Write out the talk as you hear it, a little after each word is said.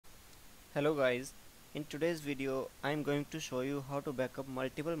Hello guys, in today's video I am going to show you how to backup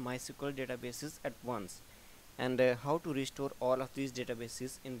multiple MySQL databases at once and how to restore all of these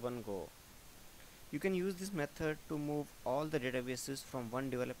databases in one go. You can use this method to move all the databases from one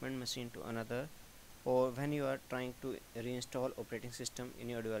development machine to another, or when you are trying to reinstall operating system in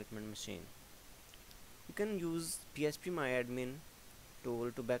your development machine. You can use PhpMyAdmin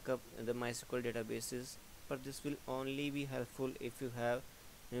tool to backup the MySQL databases, but this will only be helpful if you have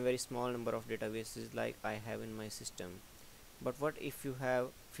a very small number of databases like I have in my system. But what if you have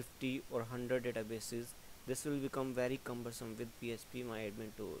 50 or 100 databases? This will become very cumbersome with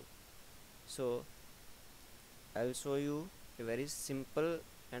PhpMyAdmin tool. So I will show you a very simple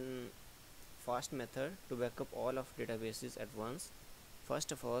and fast method to backup all of databases at once.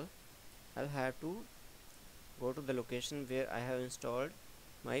 First of all, I'll have to go to the location where I have installed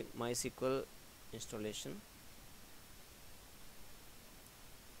my MySQL installation.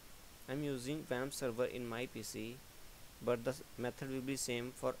 I'm using WAMP server in my PC, but the method will be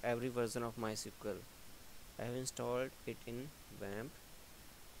same for every version of MySQL. I have installed it in WAMP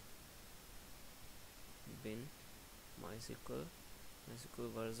bin MySQL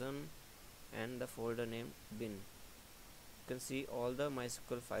version and the folder name bin. You can see all the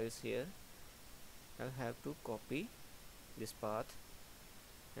MySQL files here. I'll have to copy this path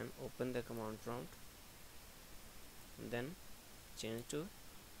and open the command prompt and then change to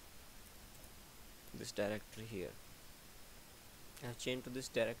this directory here. I have changed to this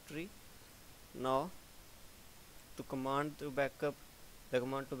directory. Now the command to backup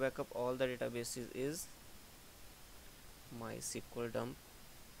all the databases is MySQL dump.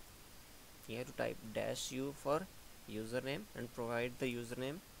 You have to type -u for username and provide the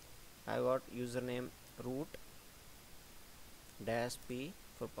username. I got username root -p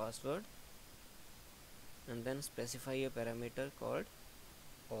for password, and then specify a parameter called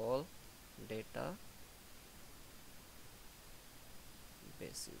all data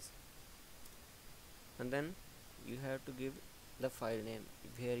bases, and then you have to give the file name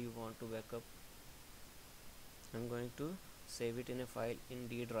where you want to backup. I'm going to save it in a file in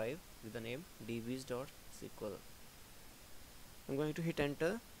D drive with the name dbs.sql. I'm going to hit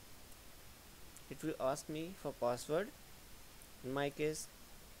enter. It will ask me for password. In my case,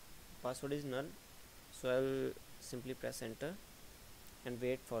 password is none, so I will simply press enter and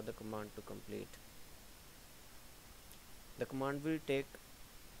wait for the command to complete. The command will take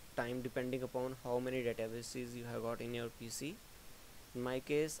time depending upon how many databases you have got in your PC. In my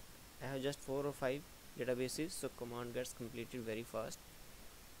case, I have just 4 or 5 databases, so command gets completed very fast.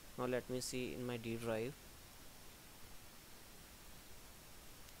 Now let me see in my D drive.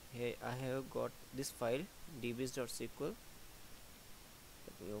 Here I have got this file dbs.sql.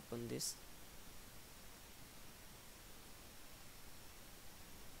 Let me open this.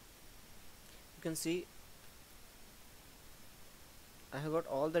 You can see I have got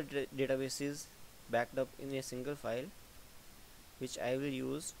all the databases backed up in a single file, which I will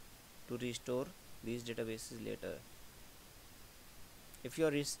use to restore these databases later. If you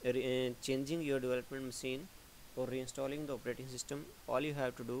are changing your development machine or reinstalling the operating system, all you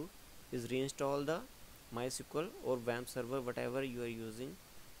have to do is reinstall the MySQL or WAMP server, whatever you are using,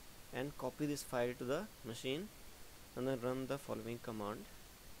 and copy this file to the machine and then run the following command.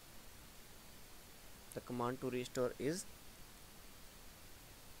 The command to restore is,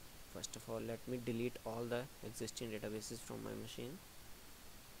 first of all, let me delete all the existing databases from my machine.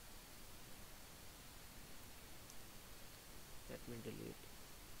 Let me delete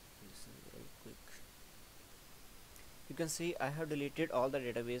this very quick. You can see I have deleted all the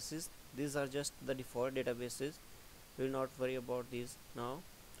databases. These are just the default databases. We will not worry about these now.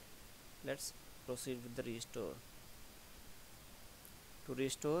 Let's proceed with the restore. To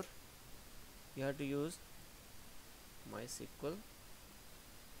restore, you have to use MySQL,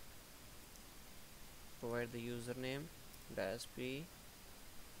 provide the username -p,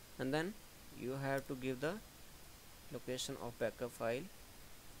 and then you have to give the location of backup file.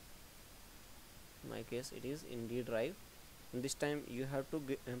 In my case it is in D drive, and this time you have to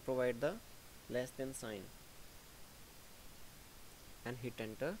provide the less than sign and hit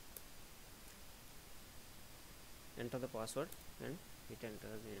enter. Enter the password and hit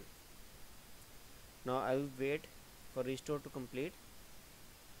enter again. Now I will wait for restore to complete.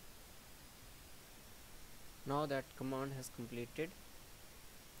 Now that command has completed,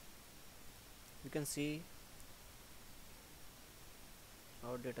 you can see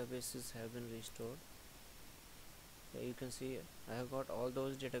our databases have been restored. Here you can see I have got all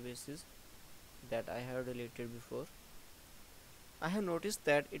those databases that I have deleted before. I have noticed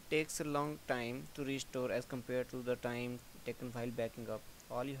that it takes a long time to restore as compared to the time taken while backing up.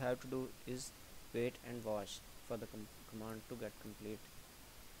 all you have to do is wait and watch for the command to get complete.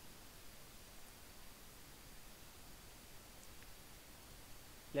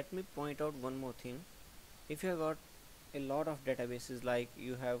 Let me point out one more thing. If you have got a lot of databases, like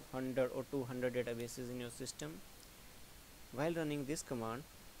you have 100 or 200 databases in your system, while running this command,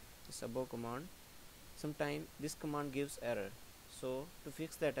 this above command, sometimes this command gives error. So to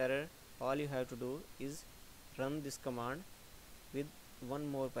fix that error, all you have to do is run this command with one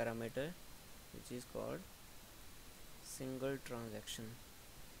more parameter, which is called single transaction.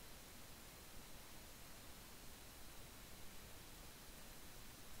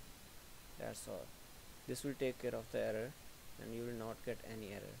 That's all. This will take care of the error and you will not get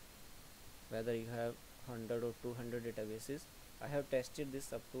any error, whether you have 100 or 200 databases. I have tested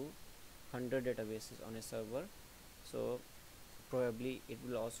this up to 100 databases on a server, so probably it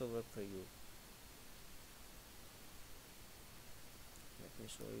will also work for you. Let me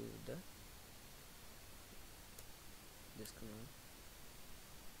show you this command.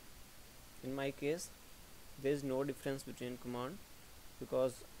 In my case, there is no difference between command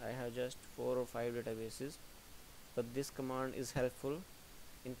because I have just 4 or 5 databases, but this command is helpful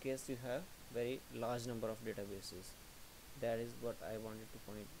in case you have very large number of databases. That is what I wanted to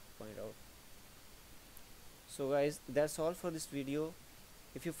point out. So guys, that's all for this video.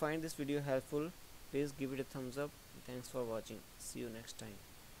 If you find this video helpful, please give it a thumbs up. Thanks for watching. See you next time.